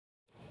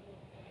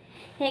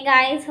Hey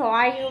guys, how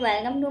are you?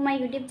 Welcome to my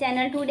YouTube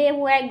channel. Today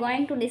we are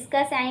going to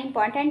discuss an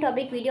important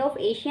topic video of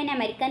Asian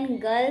American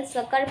girls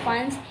soccer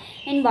fans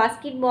in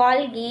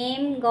basketball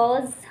game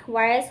goes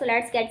viral. So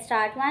let's get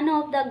started. One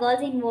of the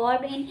girls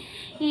involved in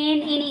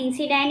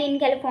incident in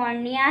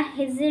California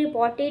is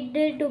reported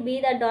to be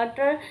the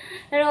daughter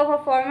of a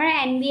former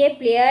NBA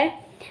player.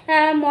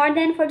 More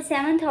than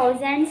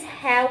 47,000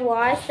 have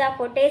watched the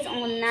footage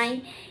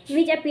online,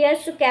 which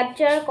appears to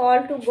capture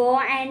call to go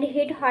and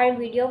hit her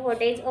video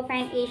footage of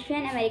an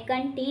Asian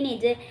American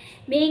teenager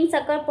being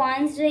sucker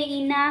punched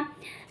in a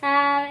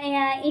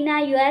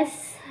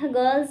US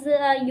girls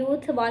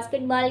youth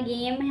basketball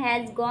game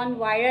has gone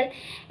viral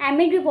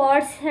amid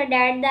reports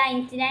that the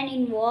incident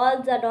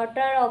involves the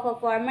daughter of a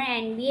former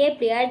NBA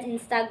player's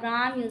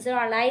Instagram user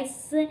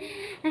Alice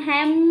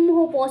Ham,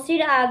 who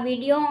posted a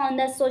video on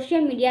the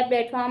social media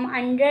platform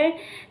under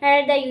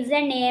the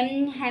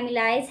username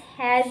Hamilize,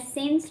 has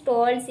since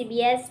told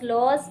CBS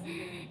Los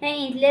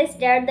Angeles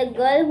that the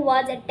girl who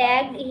was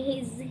attacked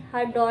is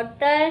her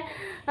daughter,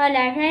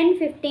 11,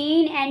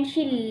 15, and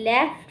she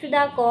left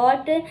the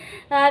court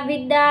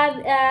with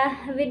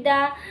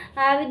the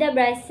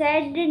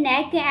bruised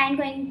neck and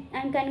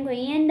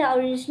concussion. The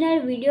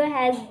original video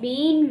has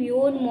been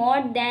viewed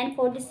more than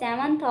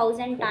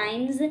 47,000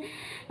 times with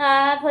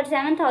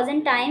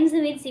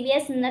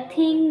CBS.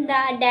 Nothing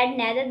that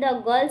neither the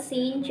girl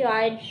seen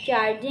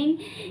charging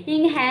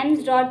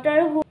Ham's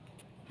daughter, who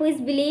is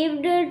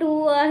believed to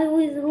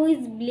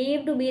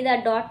be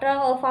the daughter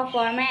of a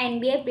former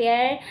NBA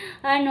player,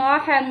 nor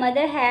her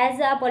mother has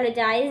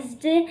apologized.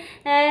 This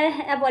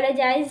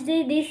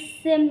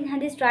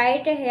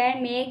right here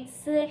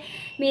makes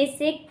me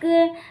sick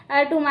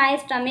to my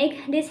stomach.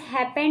 This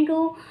happened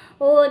to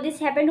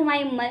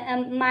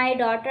my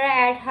daughter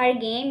at her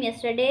game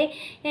yesterday.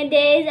 And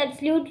there is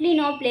absolutely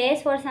no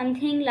place for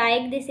something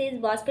like this is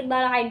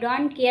basketball. I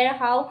don't care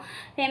how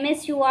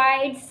famous you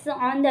are. It's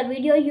on the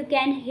video. You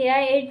can hear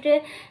it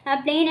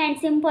plain and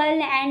simple.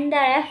 And the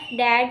ref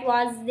that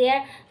was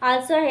there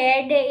also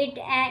heard it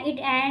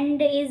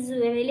and is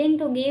willing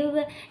to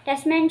give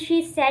testament.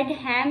 She said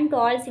Ham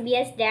told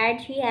CBS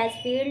that she has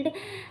filed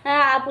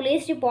a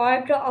police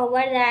report over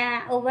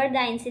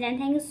the incident.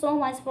 Thank you so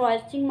much for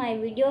watching my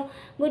video.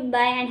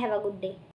 Goodbye and have a good day.